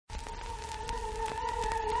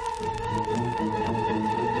You're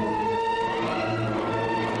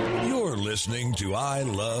listening to I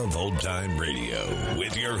Love Old Time Radio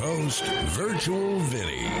with your host, Virtual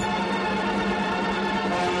Vinny.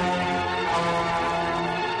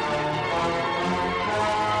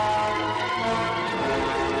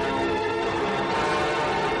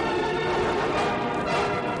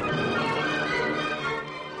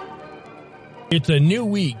 It's a new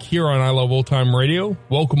week here on I Love Old Time Radio.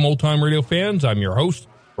 Welcome, Old Time Radio fans. I'm your host,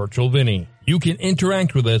 Virtual Vinny. You can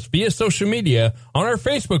interact with us via social media on our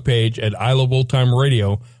Facebook page at I Love Old Time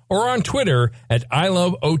Radio or on Twitter at I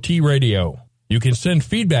Love OT Radio. You can send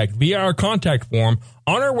feedback via our contact form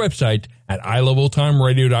on our website at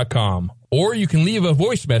iloveoldtimeradio.com, or you can leave a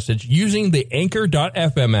voice message using the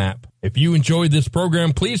Anchor.fm app. If you enjoyed this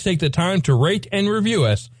program, please take the time to rate and review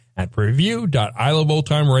us at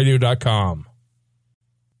review.iloveoldtimeradio.com.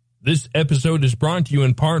 This episode is brought to you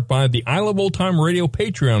in part by the I Love Old Time Radio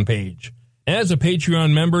Patreon page. As a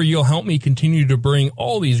Patreon member, you'll help me continue to bring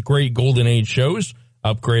all these great Golden Age shows,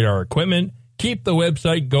 upgrade our equipment, keep the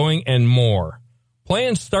website going, and more.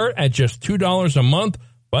 Plans start at just $2 a month,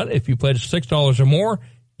 but if you pledge $6 or more,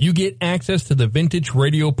 you get access to the Vintage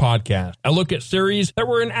Radio Podcast, a look at series that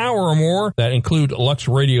were an hour or more that include Lux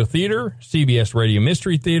Radio Theater, CBS Radio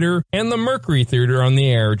Mystery Theater, and the Mercury Theater on the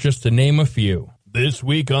Air, just to name a few. This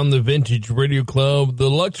week on the Vintage Radio Club, the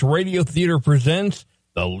Lux Radio Theater presents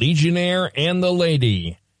The Legionnaire and the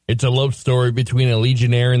Lady. It's a love story between a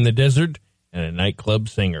legionnaire in the desert and a nightclub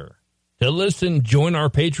singer. To listen, join our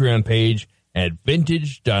Patreon page at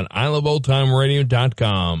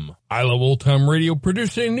vintage.iloveoldtimeradio.com. I Love Old Time Radio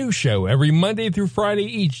produces a new show every Monday through Friday,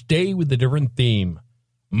 each day with a different theme.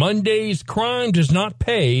 Monday's Crime Does Not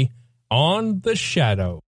Pay on The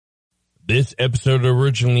Shadow. This episode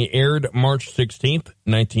originally aired March 16th,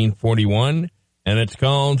 1941, and it's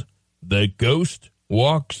called The Ghost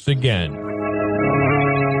Walks Again. Who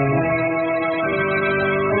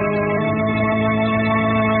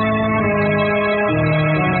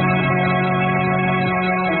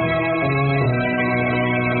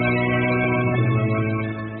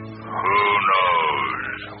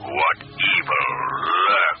knows what evil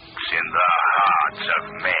lurks in the hearts of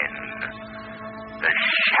men? The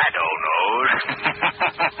Shadow knows.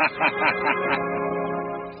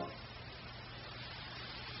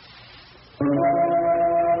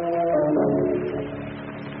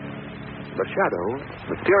 The Shadow,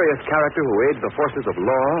 mysterious character who aids the forces of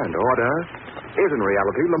law and order, is in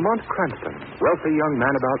reality Lamont Cranston, wealthy young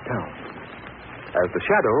man about town. As the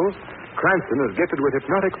Shadow, Cranston is gifted with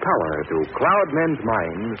hypnotic power to cloud men's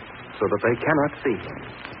minds so that they cannot see him.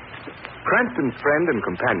 Cranston's friend and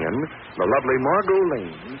companion, the lovely Margot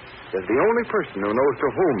Lane, is the only person who knows to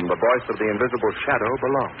whom the voice of the invisible Shadow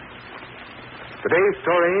belongs. Today's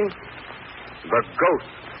story, The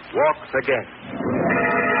Ghost Walks Again.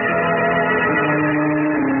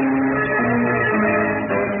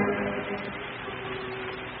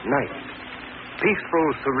 Night. Peaceful,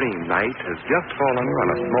 serene night has just fallen on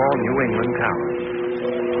a small New England town.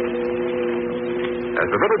 As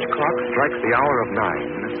the village clock strikes the hour of 9,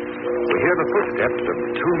 we hear the footsteps of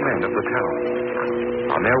two men of the town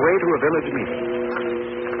on their way to a village meeting.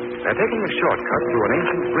 They're taking a shortcut through an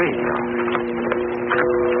ancient graveyard.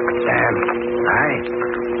 Sam. Hi.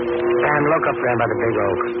 Sam, look up there by the big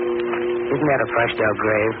oak. Isn't that a fresh-dug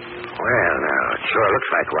grave? Well, now, it sure looks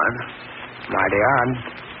like one. Mighty odd.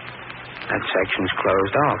 That section's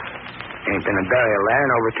closed off. Ain't been a burial there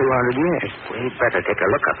in over 200 years. We'd better take a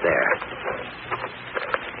look up there.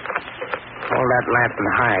 Hold that lamp in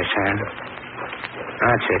the higher, Sam.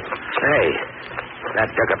 That's it. Say, that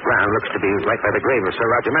dug-up ground looks to be right by the grave of Sir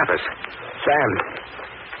Roger Mathis. Sam,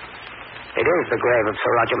 it is the grave of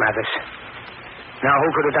Sir Roger Mathis. Now, who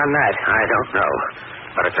could have done that? I don't know,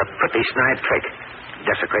 but it's a pretty snide trick.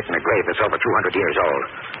 Desecrating a grave that's over 200 years old.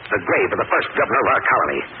 The grave of the first governor of our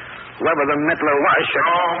colony. Whoever the meddler was should...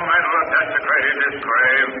 No meddler desecrated this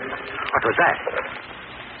grave. What was that?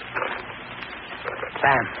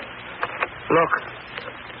 Sam, look.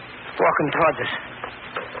 Walking towards us.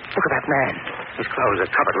 Look at that man. His clothes are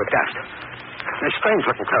covered with dust. They're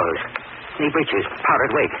strange-looking clothes. Knee breeches,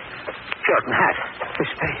 powdered wig, shirt and hat. His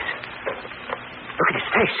face. Look at his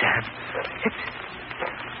face, Sam. It's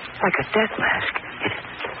like a death mask.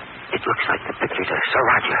 It looks like the pictures of Sir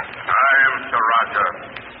Roger. I am Sir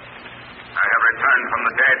Roger. I have returned from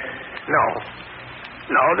the dead. No.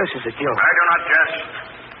 No, this is a joke. I do not jest.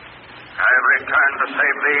 I have returned to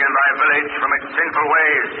save thee and thy village from its sinful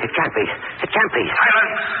ways. It can't be. It can't be.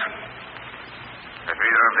 Silence! If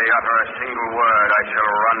either of thee utter a single word, I shall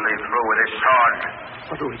run thee through with this sword.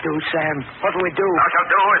 What do we do, Sam? What do we do? Thou shalt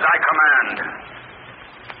do as I command.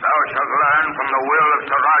 thou shalt learn from the will of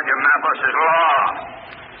Sir Roger Mathis' law.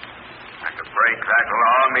 And to break that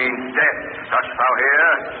law means death. Dost thou hear?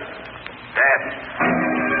 Death.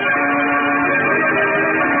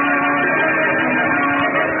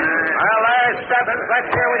 Well, there's Stebbins. Let's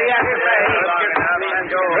hear what he has to say.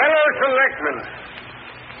 Fellow selectmen,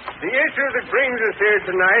 the issue that brings us here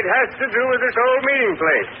tonight has to do with this old meeting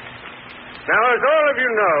place. Now, as all of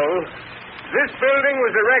you know, this building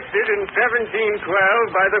was erected in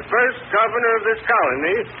 1712 by the first governor of this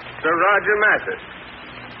colony, Sir Roger Mathis.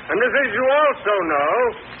 And as you also know,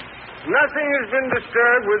 nothing has been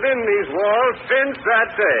disturbed within these walls since that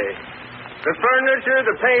day. The furniture,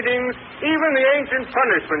 the paintings, even the ancient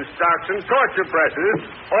punishment stocks and torture presses,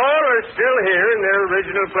 all are still here in their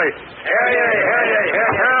original places.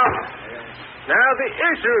 Now, the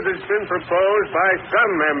issue that's been proposed by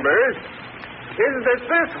some members is that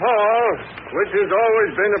this hall, which has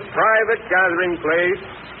always been a private gathering place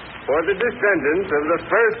for the descendants of the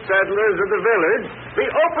first settlers of the village, be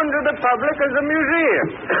open to the public as a museum,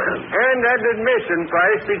 and at admission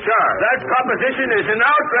price be charged. That proposition is an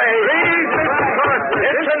outrage. Please, Mr. Crossman.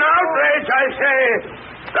 It's an outrage, I say.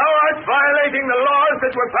 Thou art violating the laws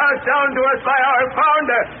that were passed down to us by our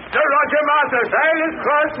founder, Sir Roger Mathis. Silas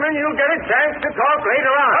Crossman, you'll get a chance to talk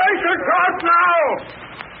later on. I should talk now.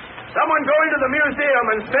 Someone go into the museum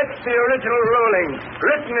and fetch the original ruling,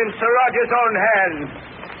 written in Sir Roger's own hand.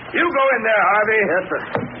 You go in there, Harvey. Yes, sir.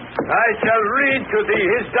 I shall read to thee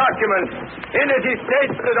his documents. In it he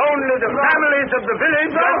states that only the families of the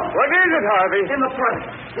village... What is it, Harvey? In the front,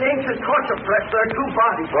 the ancient torture press, there are two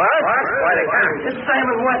bodies. What? Why, they can't. It's Sam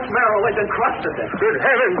and Wes Merrill. They've been crusted there. Good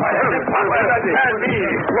heavens. What does it can be?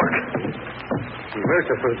 Look.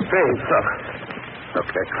 Merciful saints. Look,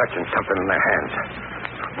 they're clutching something in their hands.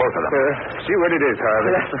 Both of them. See what it is,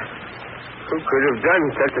 Harvey. Yes, sir. Who could have done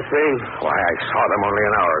such a thing? Why, I saw them only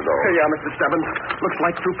an hour ago. Here you are, Mr. Stebbins. Looks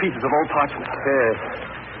like two pieces of old parchment. Yes.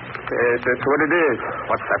 Yes, that's what it is.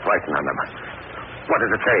 What's that writing on them? What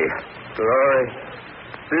does it say? Glory.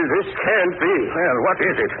 This can't be. Well, what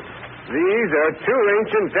is it? These are two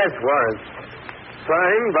ancient death warrants,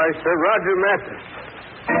 signed by Sir Roger Mathis.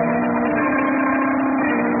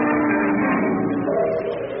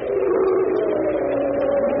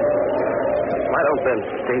 Why don't them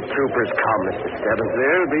state troopers come, Mr. Stebbins?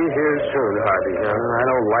 They'll be here soon, Harvey. I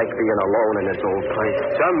don't like being alone in this old place.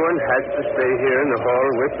 Someone has to stay here in the hall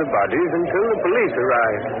with the bodies until the police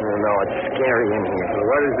arrive. No, it's scary in here. Well,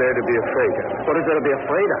 what is there to be afraid of? What is there to be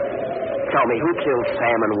afraid of? Tell me, who killed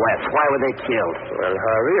Sam and Wes? Why were they killed? Well,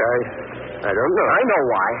 Harvey, I don't know. I know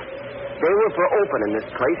why. They were for opening this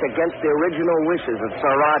place against the original wishes of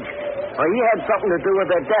Sir Roger. Well, he had something to do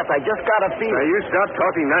with their death. I just got a feeling. Now, you stop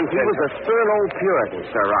talking nonsense. He was a stern old Puritan,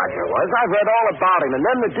 Sir Roger was. I've read all about him, and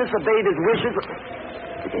them that disobeyed his wishes...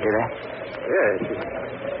 Did you hear that? Yes.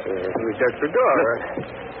 It was just the door.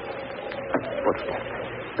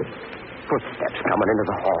 Footsteps coming into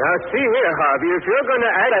the hall. Now, see here, Harvey, if you're going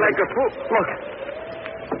to act like a fool... Look.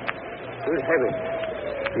 Good heavens.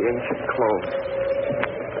 The ancient clothes.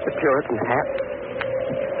 The Puritan hat.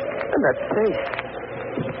 And that face.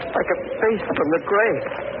 Like a face from the grave.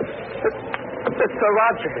 It's Sir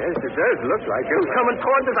Roger. Yes, it does look like it. He's coming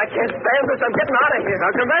towards us. I can't stand this. I'm getting out of here.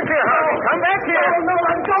 Now, come back here, Harvey. Come back here. No,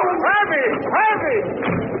 I'm going. Harvey!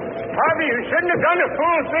 Harvey, you shouldn't have done a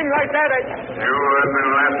fool thing like that. You have been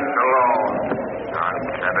left alone, John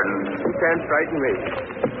Stebbins. You can't frighten me.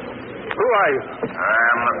 Who are you? I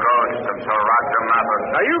am the ghost of Sir Roger Mathis.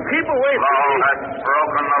 Now, you keep away from Thou me. hast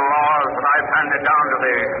broken the laws that I've handed down to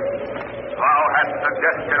thee. Thou hast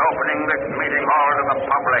suggested opening this meeting hall to the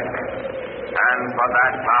public. And for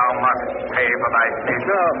that thou must pay for thy sin.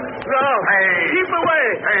 No. Pay. Keep away.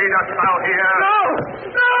 Pay, dost thou hear? No.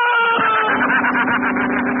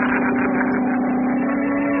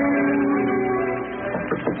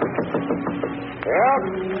 Well,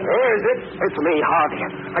 who is it? It's me, Harvey.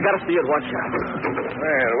 I gotta see you at once, Sheriff.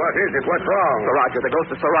 Well, what is it? What's wrong? Sir Roger, the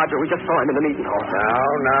ghost of Sir Roger. We just saw him in the meeting hall.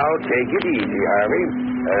 Now, take it easy, Harvey.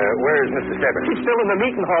 Where's Mr. Stebbins? He's still in the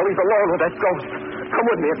meeting hall. He's alone with that ghost. Come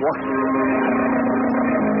with me at once.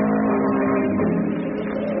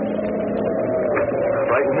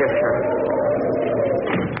 Right in here, Sheriff.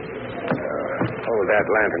 Hold that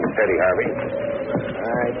lantern steady, Harvey.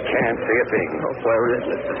 I can't see a thing. Oh, where is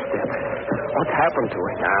Mr. Stebbins? What's happened to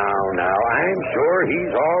him? Now, I'm sure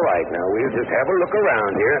he's all right. Now, we'll just have a look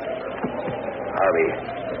around here.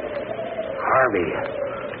 Harvey.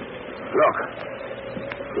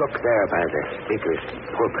 Look there by the speaker's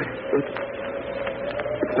pulpit.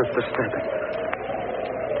 It's Mr. Stebbins.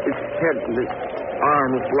 His head and his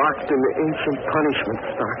arms locked in the ancient punishment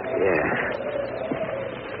stock. Yeah.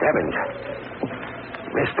 Stebbins.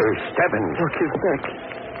 Mr. Stebbins. Look, his neck.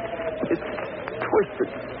 It's twisted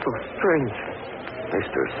so strange.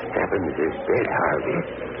 Mr. Stebbins is dead, Harvey.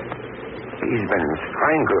 He's been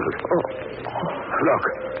strangled. Oh. Look.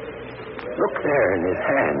 Look there in his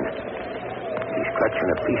hand. He's clutching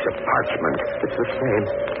a piece of parchment. It's the same.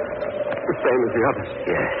 The same as the others.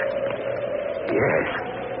 Yes. Yes.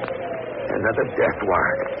 Another death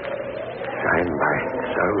warrant. Signed by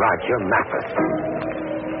Sir Roger Mathis.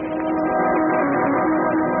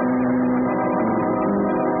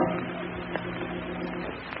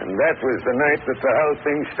 And that was the night that the whole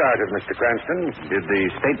thing started, Mr. Cranston. Did the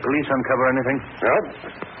state police uncover anything? No.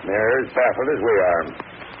 They're as baffled as we are.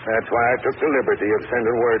 That's why I took the liberty of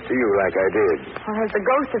sending word to you like I did. Well, has the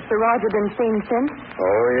ghost of Sir Roger been seen since?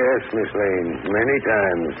 Oh, yes, Miss Lane. Many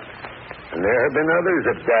times. And there have been others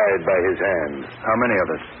that died by his hand. How many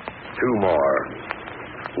others? 2 more.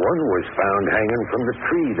 One was found hanging from the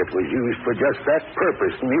tree that was used for just that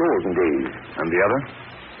purpose in the olden days. And the other?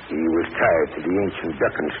 He was tied to the ancient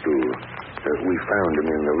ducking stool. We found him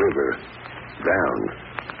in the river, drowned.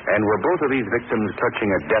 And were both of these victims touching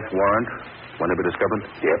a death warrant when they were discovered?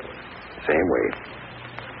 Yep, same way.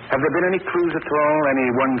 Have there been any clues at all? Any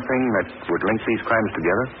one thing that would link these crimes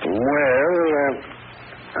together? Well,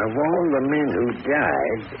 of all the men who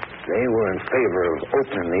died, they were in favor of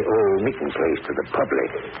opening the old meeting place to the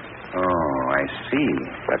public. Oh, I see.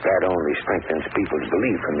 But that only strengthens people's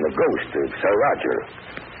belief in the ghost of Sir Roger.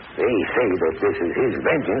 They say that this is his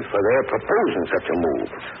vengeance for their proposing such a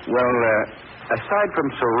move. Well, aside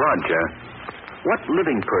from Sir Roger, what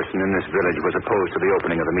living person in this village was opposed to the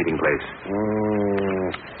opening of the meeting place?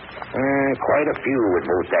 Quite a few would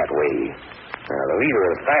vote that way. The leader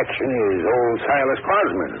of the faction is old Silas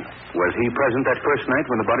Crosman. Was he present that first night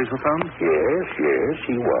when the bodies were found? Yes,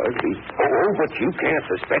 he was. But you can't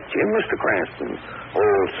suspect him, Mr. Cranston.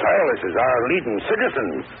 Old Silas is our leading citizen.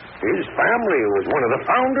 His family was one of the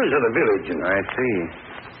founders of the village. I see.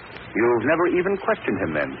 You've never even questioned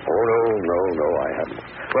him, then? Oh, no, I haven't.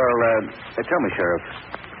 Well, tell me, Sheriff,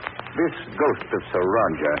 this ghost of Sir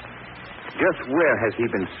Roger, just where has he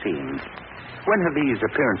been seen? When have these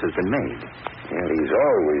appearances been made? Well, he's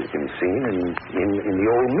always been seen in the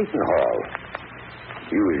old meeting hall,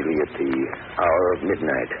 usually at the hour of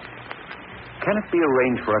midnight. Can it be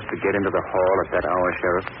arranged for us to get into the hall at that hour,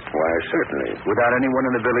 Sheriff? Why, certainly. Without anyone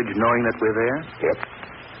in the village knowing that we're there? Yep.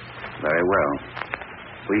 Very well.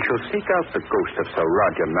 We shall seek out the ghost of Sir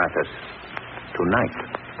Roger Mathis tonight.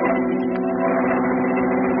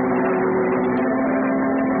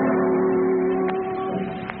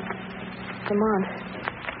 Come on.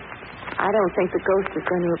 I don't think the ghost is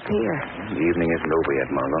going to appear. The evening isn't over yet,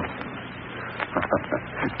 Margot.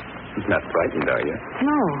 Not frightened, are you?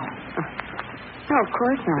 No. No, of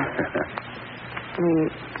course not. I mean,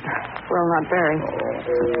 well, not very.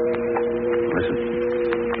 Listen.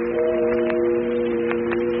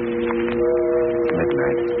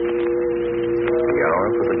 Midnight. The hour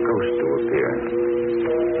for the ghost to appear.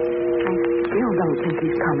 I still don't think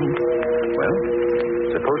he's coming. Well,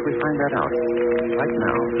 suppose we find that out right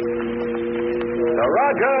now. Sir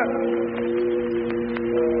Roger!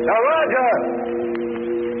 Sir Roger!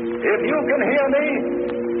 If you can hear me,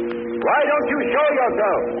 why don't you show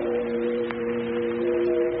yourself?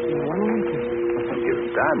 No one answers. Give him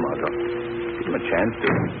time, Margot. Give him a chance to.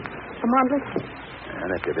 Come on, listen.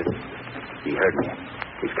 That did it. He heard me.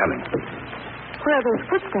 He's coming. Where are those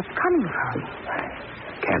footsteps coming from?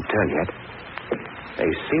 Can't tell yet.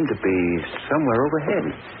 They seem to be somewhere overhead.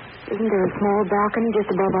 Isn't there a small balcony just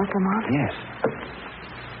above us, Lamont? Yes.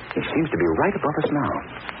 He seems to be right above us now.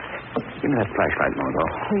 Give me that flashlight, Margot.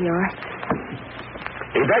 Here you are.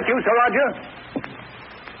 Is that you, Sir Roger?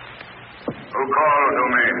 Who called to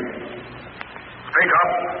me? Speak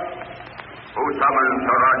up. Who summoned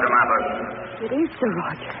Sir Roger Mathis? It is Sir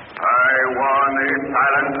Roger. I warn thee,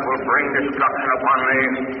 silence will bring destruction upon thee.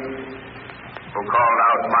 Who called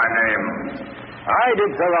out my name? I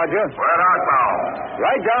did, Sir Roger. Where art thou?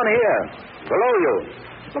 Right down here, below you.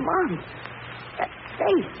 Lamont, that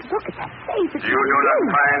face. Look at that face. It's You do not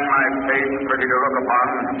find my face pretty to look upon.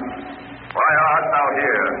 Why art thou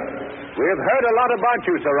here? We have heard a lot about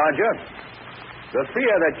you, Sir Roger. The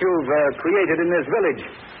fear that you've created in this village.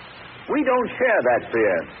 We don't share that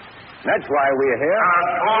fear. That's why we're here.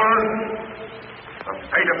 Fool! The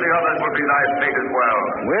fate of the others will be thy fate as well.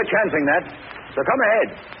 We're chancing that. So come ahead.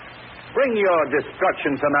 Bring your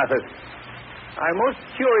destruction, Sir Mathis. I'm most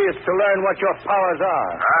curious to learn what your powers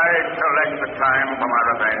are. I select the time for my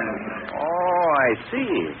revenge. Oh, I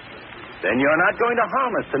see. Then you're not going to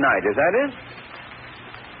harm us tonight, is that it?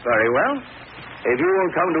 Very well. If you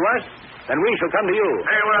will come to us, then we shall come to you.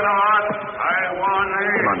 Stay where thou art. I warn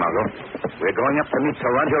thee. Come on, Margot. We're going up to meet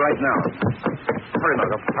Sir Roger right now. Hurry,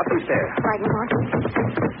 Margot. Up these stairs. Right, Lamont.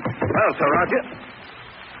 Well, Sir Roger.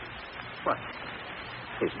 What?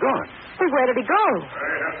 He's gone. Hey, where did he go? I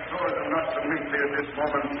have told them not to meet thee at this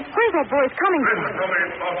moment. Where's that voice coming from? Listen to me,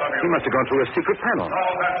 both of you. He must have gone through a secret panel.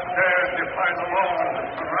 All that dares defy the laws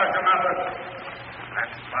of Roger Mathis.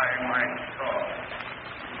 That's by my sword.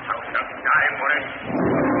 Thou shalt die for it.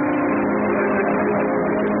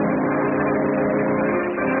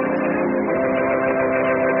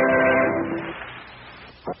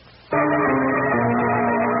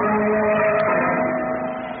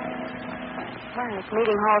 Well, this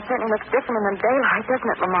meeting hall certainly looks different in the daylight,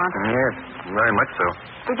 doesn't it, Lamont? Yes, very much so.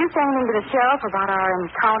 Did you say anything to the sheriff about our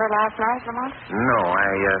encounter last night, Lamont? No, I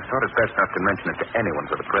thought it best not to mention it to anyone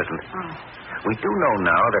for the present. Oh. We do know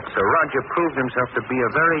now that Sir Roger proved himself to be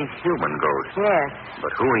a very human ghost. Yes.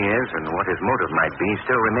 But who he is and what his motive might be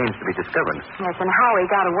still remains to be discovered. Yes, and how he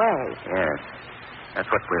got away. Yes. That's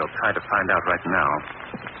what we'll try to find out right now.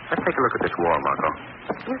 Let's take a look at this wall, Margot.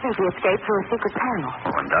 You think he escaped through a secret panel?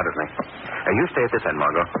 Oh, undoubtedly. You stay at this end,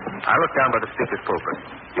 Margot. I'll look down by the speaker's pulpit.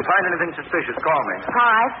 If you find anything suspicious, call me.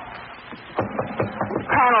 All right. The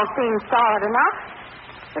panel seems solid enough.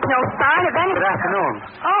 There's no sign of any... Good afternoon.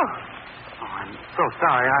 Oh. I'm so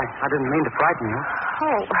sorry. I didn't mean to frighten you.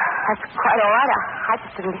 Oh, that's quite all right. I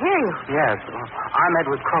just didn't hear you. Yes. I'm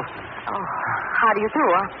Edward Croston. Oh, how do you do?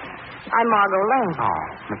 I'm Margot Lane. Oh,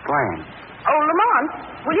 Miss Lane. Oh,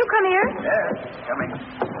 Lamont, will you come here? Yes, coming.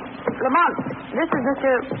 Lamont, this is Mr.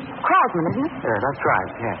 Crosman, isn't it? Yeah, that's right,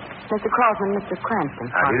 yes. Mr. Crosman, Mr. Cranston.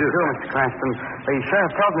 How do you do? Mr. Cranston. The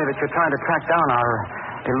sheriff tells me that you're trying to track down our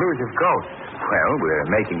elusive ghost. Well, we're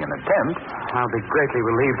making an attempt. I'll be greatly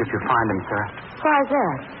relieved if you find him, sir. Why is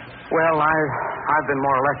that? Well, I've been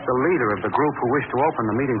more or less the leader of the group who wish to open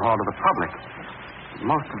the meeting hall to the public.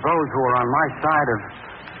 Most of those who are on my side have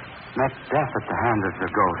met death at the hands of the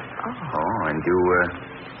ghost. Oh, and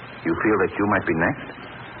you feel that you might be next?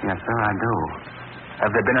 Yes, sir, I do.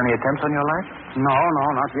 Have there been any attempts on your life? No,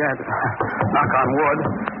 not yet. Knock on wood.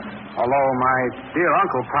 Although my dear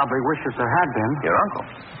uncle probably wishes there had been. Your uncle?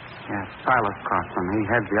 Yes, Silas Crosman. He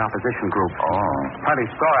heads the opposition group. Oh. Plenty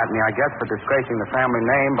score at me, I guess, for disgracing the family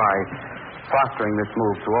name by fostering this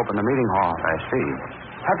move to open the meeting hall. I see.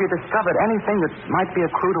 Have you discovered anything that might be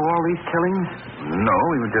a clue to all these killings? No,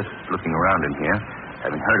 we were just looking around in here.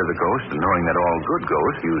 Having heard of the ghost and knowing that all good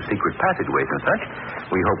ghosts use secret passageways and such,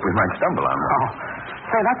 we hoped we might stumble on them. Oh,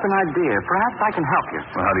 say, that's an idea. Perhaps I can help you.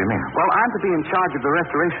 Well, how do you mean? Well, I'm to be in charge of the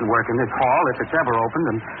restoration work in this hall if it's ever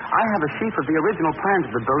opened, and I have a sheaf of the original plans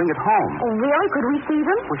of the building at home. Oh, really? Could we see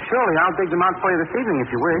them? Well, surely. I'll dig them out for you this evening if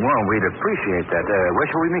you wish. Well, we'd appreciate that. Where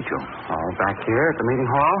shall we meet you? Oh, back here at the meeting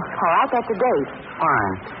hall? All right, that's a date.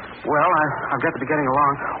 Fine. Well, I'll get to be getting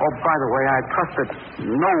along. Oh, by the way, I trust that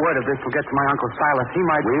no word of this will get to my Uncle Silas. He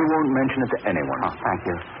might... We won't mention it to anyone. Oh, thank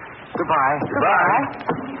you. Goodbye. Goodbye.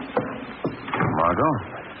 Margot,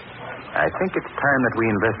 I think it's time that we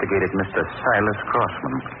investigated Mr. Silas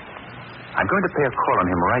Crossman. I'm going to pay a call on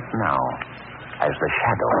him right now as the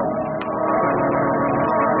Shadow.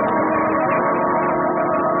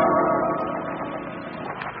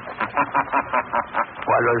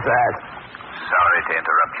 What was that? Sorry to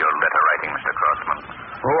interrupt your letter writing, Mr. Crossman.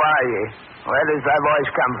 Who are you? Where does that voice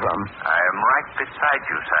come from? I am right beside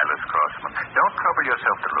you, Silas Crossman. Don't trouble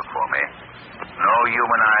yourself to look for me. No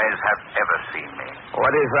human eyes have ever seen me.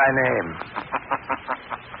 What is thy name?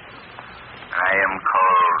 I am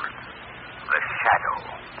called the Shadow.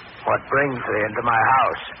 What brings thee into my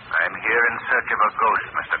house? I'm here in search of a ghost,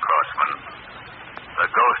 Mr. Crossman. The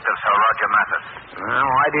ghost of Sir Roger Mathis.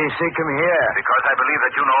 Why do you seek him here? Because I believe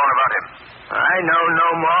that you know all about him. I know no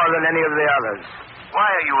more than any of the others. Why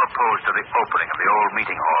are you opposed to the opening of the old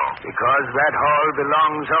meeting hall? Because that hall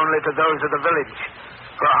belongs only to those of the village.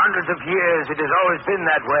 For hundreds of years it has always been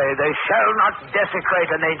that way. They shall not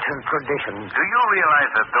desecrate an ancient tradition. Do you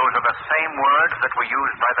realize that those are the same words that were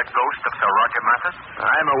used by the ghost of Sir Roger Mathis?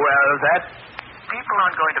 I'm aware of that. People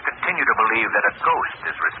aren't going to continue to believe that a ghost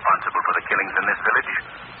is responsible for the killings in this village.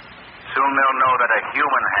 Soon they'll know that a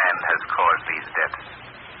human hand has caused these deaths.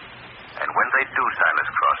 And when they do, Silas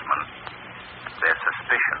Crossman, their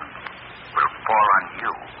suspicion will fall on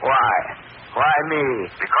you. Why? Why me?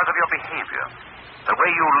 Because of your behavior. The way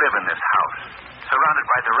you live in this house, surrounded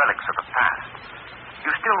by the relics of the past.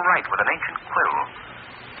 You still write with an ancient quill.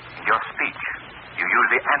 In your speech, you use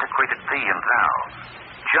the antiquated thee and thou,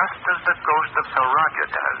 just as the ghost of Sir Roger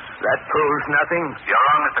does. That proves nothing. You're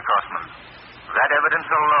wrong, Mr. Crossman. That evidence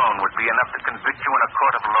alone would be enough to convict you in a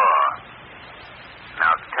court of law.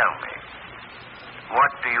 Now tell me,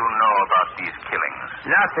 what do you know about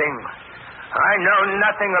Nothing. I know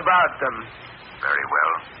nothing about them. Very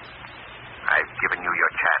well. I've given you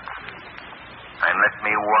your chance. And let me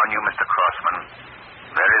warn you, Mr. Crossman,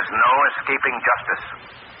 there is no escaping justice.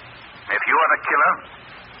 If you are the killer,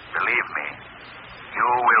 believe me, you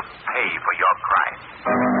will pay for your crime.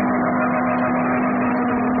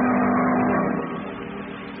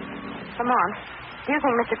 Lamont, do you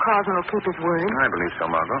think Mr. Crosman will keep his word? I believe so,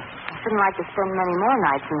 Margot. I shouldn't like to spend many more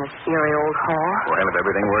nights in this eerie old hall. Well, if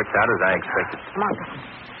everything works out as I expected. Lamont, listen.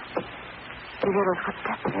 Do you hear those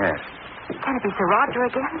footsteps? Yes. Can it be Sir Roger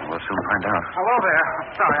again? We'll soon find out. Hello there.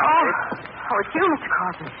 Sorry, I'm late. Oh, it's you, Mr.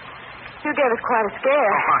 Crosman. You gave us quite a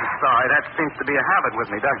scare. Oh, I'm sorry. That seems to be a habit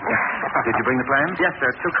with me, doesn't it? Did you bring the plans? Yes,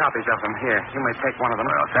 sir. 2 copies of them. Here, you may take one of them.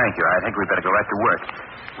 Well, thank you. I think we'd better go right to work.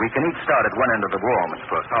 We can each start at one end of the wall, Miss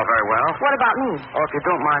Close. Oh, very well. What about me? Oh, if you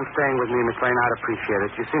don't mind staying with me, Miss Lane, I'd appreciate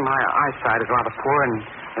it. You see, my eyesight is rather poor, and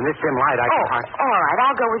in this dim light, I can hardly... all right.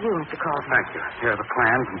 I'll go with you, Mr. Crosman. Thank you. Here are the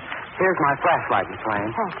plans, and here's my flashlight, Miss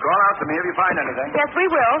Lane. Thanks. Call out to me if you find anything. Yes, we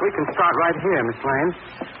will. We can start right here, Miss Lane.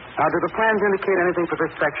 Now, do the plans indicate anything for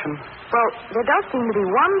this section? Well, there does seem to be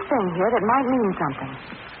one thing here that might mean something.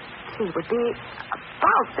 See, it would be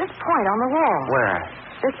about this point on the wall. Where?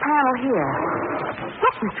 This panel here.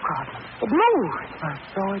 Look, Mr. Crosman. It moves.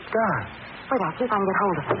 So it does. Wait, I'll see if I can get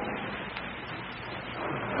hold of it.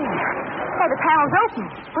 There. Hey, the panel's open.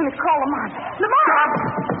 We must call Lamont. Lamont!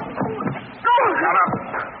 Shut up.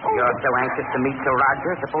 You're so anxious to meet Sir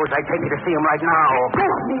Roger. Suppose I take you to see him right now.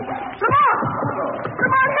 Help me. Lamont!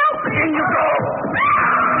 Lamont, help me! In you go.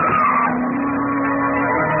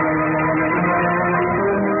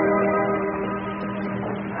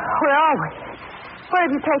 Where are we? Where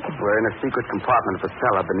have you taken me? We're in a secret compartment of the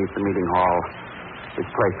cellar beneath the meeting hall. This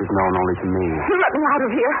place is known only to me. You let me out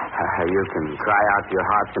of here. You can cry out to your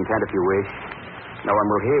heart's content if you wish. No one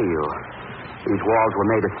will hear you. These walls were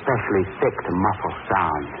made especially thick to muffle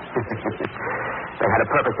sound. They had a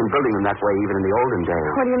purpose in building them that way even in the olden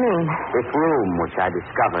days. What do you mean? This room, which I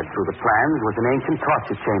discovered through the plans, was an ancient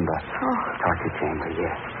torture chamber. Oh. Torture chamber,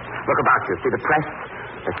 yes. Look about you. See the press?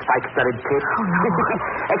 The spike-studded pit? Oh, no.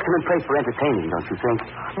 Excellent place for entertaining, don't you think?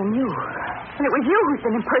 And you. And it was you who's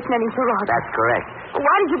been impersonating Sir Roger. That's correct.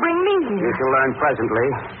 Why did you bring me here? You shall learn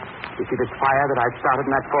presently. You see this fire that I've started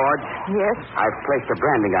in that forge? Yes. I've placed a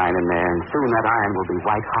branding iron in there, and soon that iron will be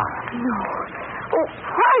white hot. No. Oh,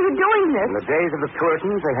 why are you doing this? In the days of the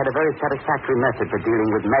Puritans, they had a very satisfactory method for dealing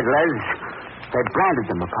with meddlers. They branded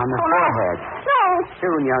them upon the forehead. No.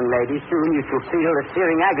 Soon, young lady, soon you shall feel the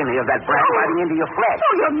searing agony of that brand biting into your flesh.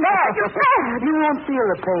 Oh, you're mad. You're mad. You won't feel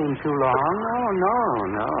the pain too long. Oh,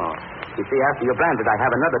 no. You see, after you're branded, I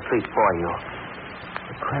have another treat for you.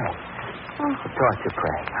 The press. The torture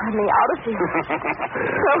press. Let me out of here.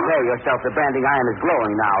 Prepare yourself. The branding iron is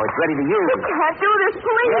glowing now. It's ready to use. You can't do this,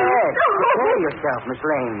 please. Yes. Prepare yourself, Miss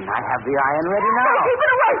Lane. I have the iron ready now. Keep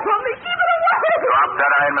it away from me. Keep it away. Drop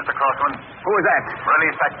that iron, Mr. Crossman. Who is that?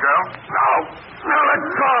 Release that girl. No, let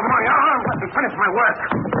go of my arm. Let me finish my work.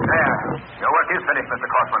 There. Your work is finished, Mr.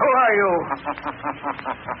 Crossman. Who are you?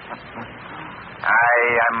 I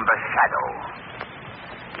am the Shadow.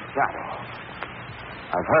 Shadow.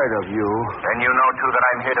 I've heard of you. Then you know, too, that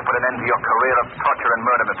I'm here to put an end to your career of torture and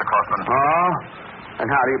murder, Mr. Crossman. Oh? And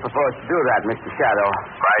how do you propose to do that, Mr. Shadow?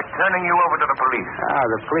 By turning you over to the police.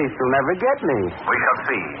 The police will never get me. We shall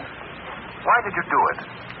see. Why did you do it?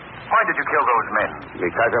 Why did you kill those men?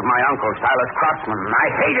 Because of my uncle, Silas Crossman. I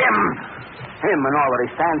hate him! Him and all that he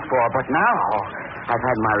stands for. But now, I've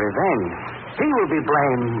had my revenge. He will be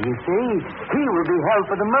blamed, you see. He will be held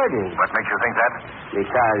for the murder. What makes you think that?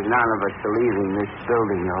 Because none of us are leaving this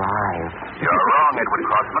building alive. You're wrong, Edward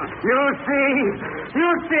Crossman. You see?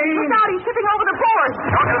 Look out, he's tipping over the board.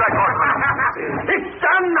 Don't do that, Crossman. It's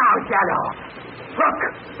done now, Shadow. Look,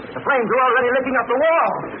 the flames are already licking up the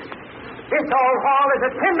wall. This old hall is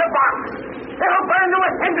a tinder box. It'll burn to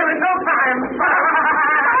a cinder in no time.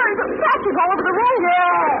 There's patches all over the room.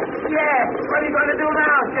 Yes. What are you going to do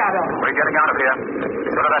now, Shadow? We're getting out of here.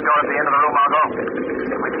 Go to that door at the end of the room, Margot.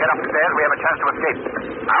 If we can get upstairs, we have a chance to escape.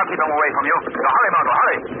 I'll keep them away from you. So hurry, Margot,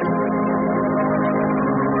 hurry.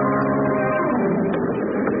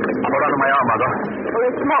 Hold on to my arm, Margot. Oh,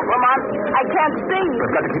 there's smoke, Lamont. I can't see.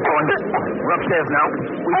 We've got to keep going. We're upstairs now.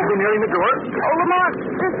 We should be nearing the door. Oh, Lamont,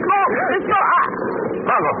 there's smoke.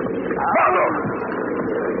 Margot!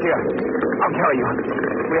 Here, I'll carry you.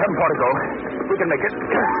 We haven't far to go. We can make it.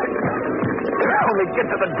 Only get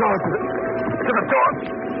to the door. To the door.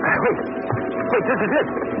 Wait, this is it.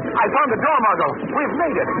 I found the door, Margot. We've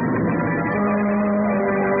made it.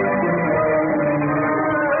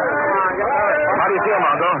 How do you feel,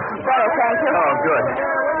 Margot? Better, thank you. Oh, good.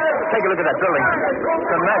 take a look at that building.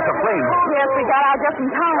 It's a mass of flames. Yes, we got out just in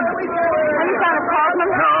time. Any sign of Cosman?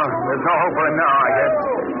 No, there's no hope for him now, I guess.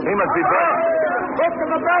 He must be dead. Look to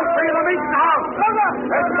the belfry of the meeting house.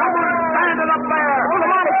 There's someone standing up there. Oh,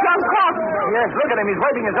 Lamont, it's young Cosman. Yes, look at him. He's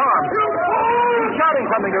waving his arms. He's shouting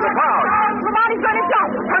something to the crowd. Lamont, he's going to jump.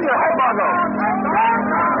 Turn your head, Margot.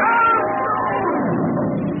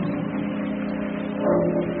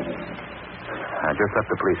 I just left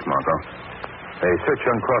the police, Margot. They searched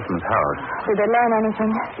young Crossman's house. Did they learn anything?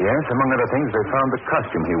 Yes, among other things, they found the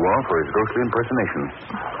costume he wore for his ghostly impersonation.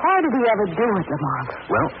 Why did he ever do it, Lamont?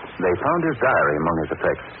 Well, they found his diary among his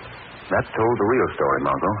effects. That told the real story,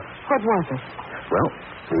 Margot. What was it? Well,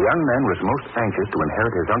 the young man was most anxious to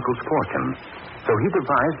inherit his uncle's fortune. So he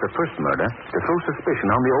devised the first murder to throw suspicion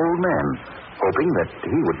on the old man, hoping that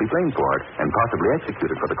he would be blamed for it and possibly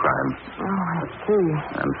executed for the crime. Oh, I see.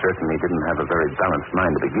 I'm certain he didn't have a very balanced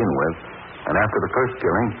mind to begin with. And after the first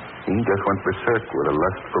killing, he just went berserk with a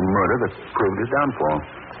lust for murder that proved his downfall.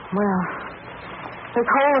 Well, this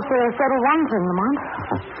whole affair settled one thing, Lamont.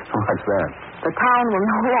 What's that? The town will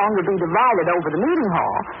no longer be divided over the meeting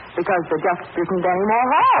hall because there just isn't any more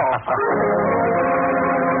hall.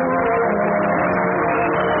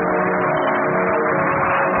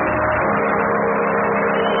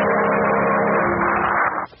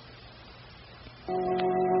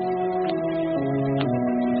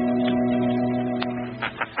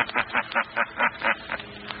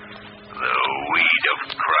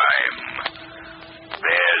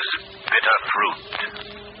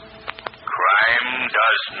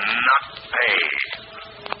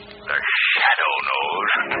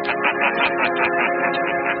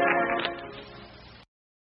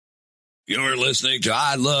 You're listening to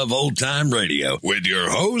I Love Old Time Radio with your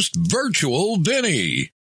host, Virtual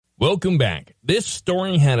Vinny. Welcome back. This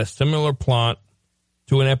story had a similar plot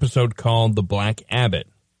to an episode called The Black Abbot.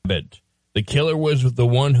 The killer was the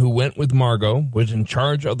one who went with Margot, was in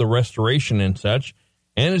charge of the restoration and such,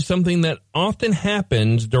 and is something that often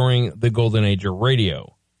happens during the golden age of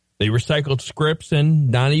radio. They recycled scripts and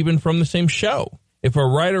not even from the same show. If a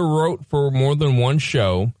writer wrote for more than one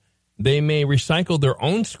show, they may recycle their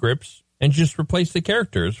own scripts and just replace the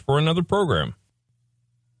characters for another program.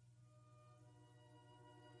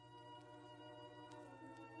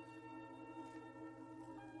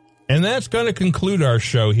 And that's going to conclude our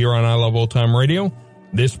show here on I Love Old Time Radio.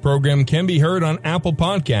 This program can be heard on Apple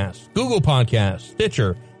Podcasts, Google Podcasts,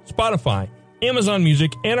 Stitcher, Spotify, Amazon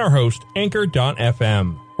Music, and our host,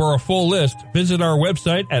 Anchor.fm. For a full list, visit our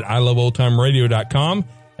website at iloveoldtimeradio.com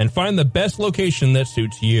and find the best location that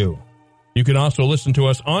suits you. You can also listen to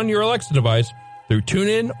us on your Alexa device through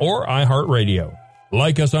TuneIn or iHeartRadio.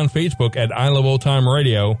 Like us on Facebook at I Love Old Time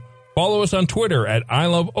Radio. Follow us on Twitter at I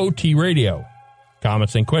Love OT Radio.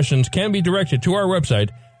 Comments and questions can be directed to our website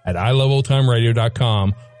at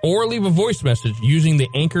iloveoldtimeradio.com or leave a voice message using the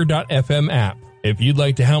Anchor.fm app. If you'd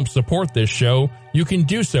like to help support this show, you can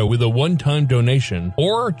do so with a one-time donation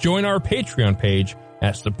or join our Patreon page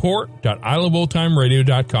at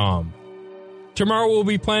support.iloveoldtimeradio.com. Tomorrow we'll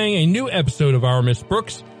be playing a new episode of Our Miss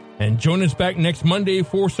Brooks, and join us back next Monday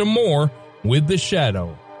for some more with The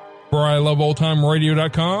Shadow. For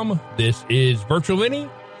iloveoldtimeradio.com, this is Virtual Vinny,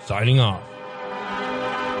 signing off.